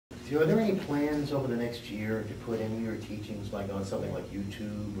Are there any plans over the next year to put any of your teachings like on something like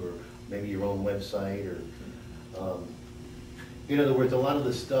YouTube or maybe your own website or, in other words, a lot of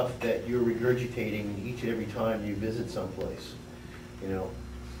the stuff that you're regurgitating each and every time you visit someplace, you know,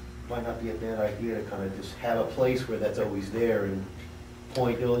 might not be a bad idea to kind of just have a place where that's always there and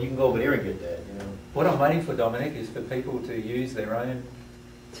point, you know, you can go over there and get that, you know. What I'm waiting for, Dominic, is for people to use their own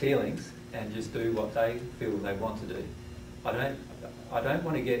feelings and just do what they feel they want to do. I don't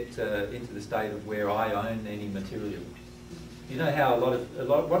want to get into the state of where I own any material. You know how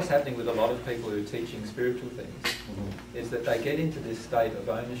what's happening with a lot of people who are teaching spiritual things is that they get into this state of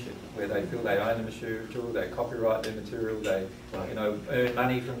ownership where they feel they own the material, they copyright their material, they you know, earn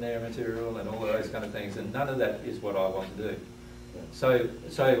money from their material and all of those kind of things, and none of that is what I want to do. So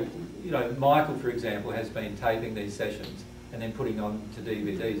you know, Michael, for example, has been taping these sessions and then putting on to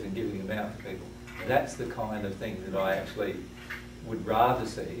DVDs and giving them out to people. That's the kind of thing that I actually would rather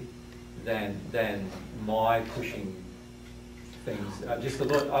see than my pushing things. I'm just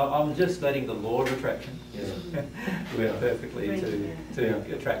letting the law of attraction work perfectly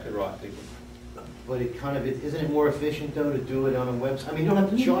to attract the right people. But it kind of, isn't it more efficient though to do it on a website? I mean, you don't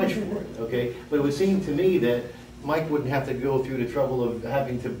have to charge for it, okay? But it would seem to me that Mike wouldn't have to go through the trouble of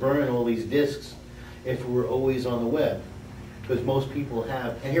having to burn all these discs if we're always on the web. Because most people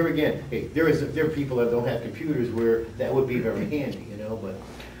have, and here again, hey, there are people that don't have computers where that would be very handy, you know.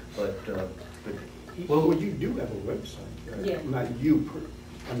 Well, you do have a website, right? Yeah. Not you,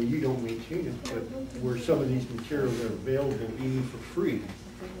 I mean, you don't maintain it, but where some of these materials are available even for free,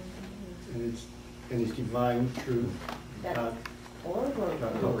 and it's divine truth. .com.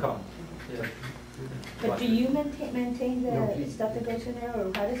 Yeah. But do you maintain the stuff that goes in there,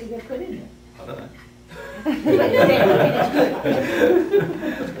 or how does it get put in there? I don't know.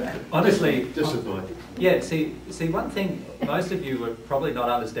 Honestly, just a thought. Yeah, see, one thing most of you are probably not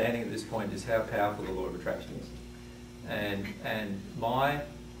understanding at this point is how powerful the law of attraction is. And my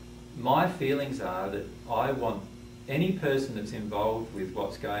feelings are that I want any person that's involved with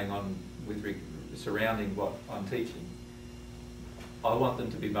what's going on surrounding what I'm teaching, I want them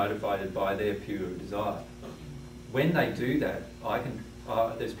to be motivated by their pure desire. When they do that,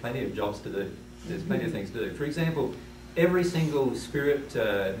 there's plenty of jobs to do. There's plenty of things to do. For example, every single spirit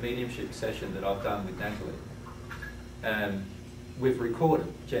mediumship session that I've done with Natalie, we've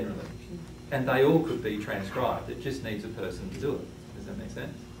recorded generally, and they all could be transcribed. It just needs a person to do it. Does that make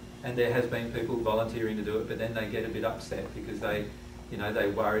sense? And there has been people volunteering to do it, but then they get a bit upset because they're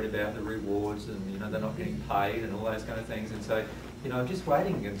worried about the rewards and they're not getting paid and all those kind of things. And so, I'm just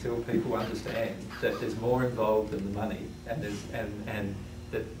waiting until people understand that there's more involved than the money, and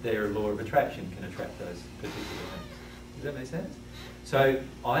that their law of attraction can attract those particular things. Does that make sense? So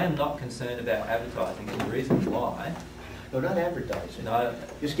I am not concerned about advertising, and the reason why... No, not advertising. No.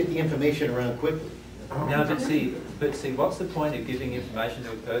 Just get the information around quickly. No, but see, what's the point of giving information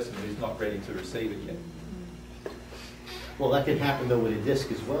to a person who's not ready to receive it yet? Well, that can happen though with a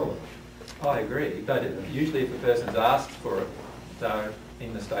disc as well. I agree, but usually if a person's asked for it, they're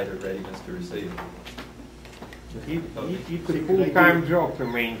in the state of readiness to receive it. It's a full-time job to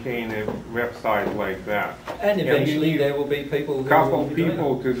maintain a website like that. And eventually there will be people who couple will be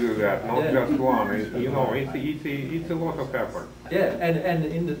people to do that, not just one. It's a lot of effort. Yeah, and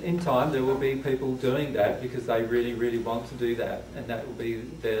in time there will be people doing that because they really, really want to do that, and that will be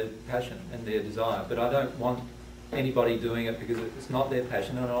their passion and their desire. But I don't want anybody doing it because it's not their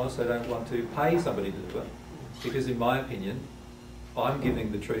passion, and I also don't want to pay somebody to do it because, in my opinion, I'm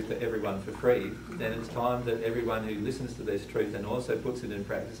giving the truth to everyone for free. Then it's time that everyone who listens to this truth and also puts it in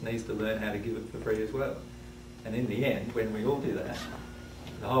practice needs to learn how to give it for free as well. And in the end, when we all do that,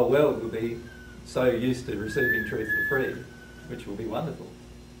 the whole world will be so used to receiving truth for free, which will be wonderful.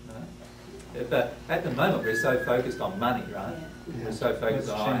 Right? But at the moment, we're so focused on money, right? Yeah. We're so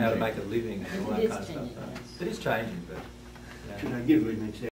focused on how to make a living and all that kind of stuff. Right? It is changing, but... Should I give you an example?